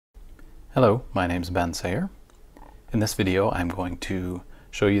Hello, my name is Ben Sayer. In this video I'm going to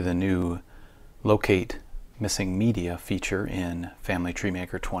show you the new Locate Missing Media feature in Family Tree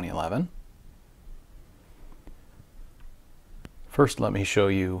Maker 2011. First, let me show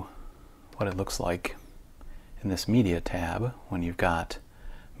you what it looks like in this Media tab when you've got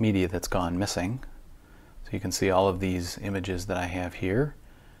media that's gone missing. So you can see all of these images that I have here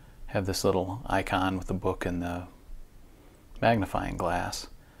have this little icon with the book and the magnifying glass.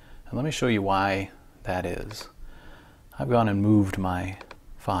 And let me show you why that is. I've gone and moved my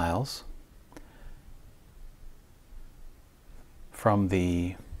files from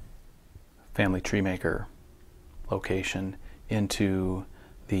the Family Tree Maker location into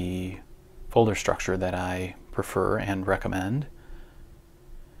the folder structure that I prefer and recommend.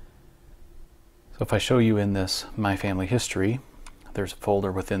 So if I show you in this My Family History, there's a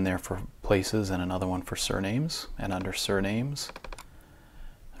folder within there for places and another one for surnames, and under surnames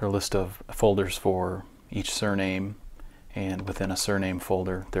there are a list of folders for each surname, and within a surname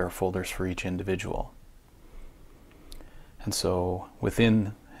folder there are folders for each individual. And so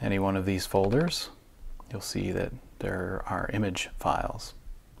within any one of these folders you'll see that there are image files,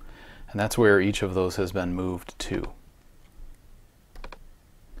 and that's where each of those has been moved to.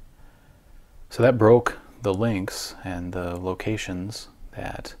 So that broke the links and the locations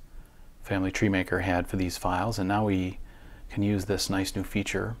that Family Tree Maker had for these files, and now we can use this nice new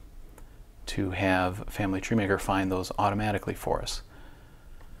feature to have Family Tree Maker find those automatically for us.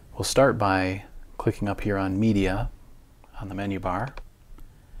 We'll start by clicking up here on Media on the menu bar,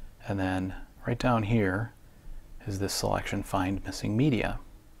 and then right down here is this selection, Find Missing Media.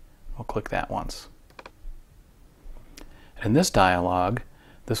 We'll click that once. In this dialog,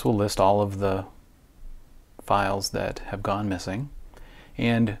 this will list all of the files that have gone missing,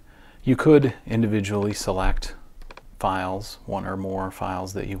 and you could individually select files, one or more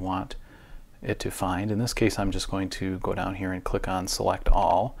files that you want it to find. In this case I'm just going to go down here and click on Select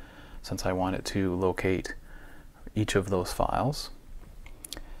All, since I want it to locate each of those files.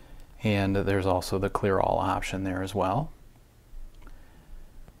 And there's also the Clear All option there as well.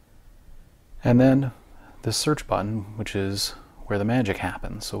 And then the search button, which is where the magic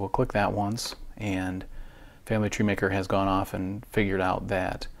happens. So we'll click that once, and Family Tree Maker has gone off and figured out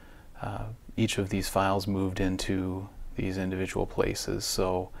that each of these files moved into these individual places.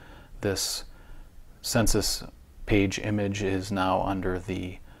 So this census page image is now under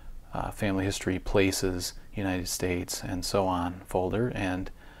the Family History Places United States and so on folder, and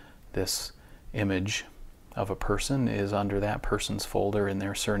this image of a person is under that person's folder in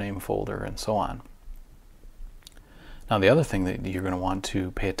their surname folder, and so on. Now the other thing that you're going to want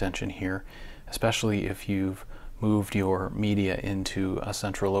to pay attention here, especially if you've moved your media into a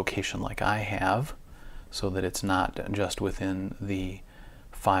central location like I have, so that it's not just within the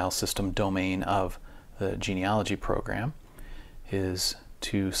file system domain of the genealogy program, is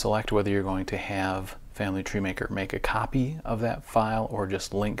to select whether you're going to have Family Tree Maker make a copy of that file or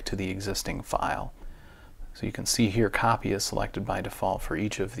just link to the existing file. So you can see here copy is selected by default for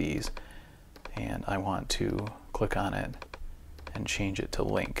each of these, and I want to click on it and change it to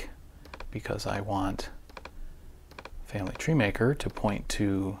link, because I want Family Tree Maker to point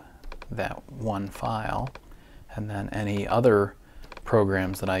to that one file, and then any other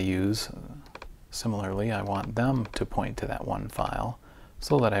programs that I use similarly, I want them to point to that one file,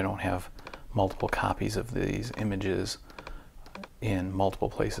 so that I don't have multiple copies of these images in multiple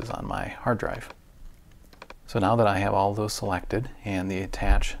places on my hard drive. So now that I have all those selected and the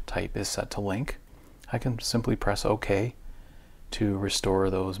attach type is set to link, I can simply press OK to restore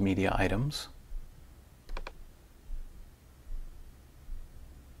those media items.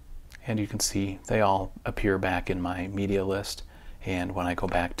 And you can see they all appear back in my media list, and when I go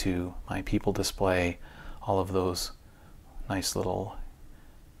back to my people display, all of those nice little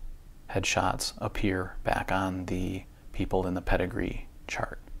headshots appear back on the people in the pedigree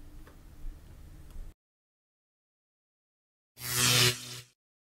chart.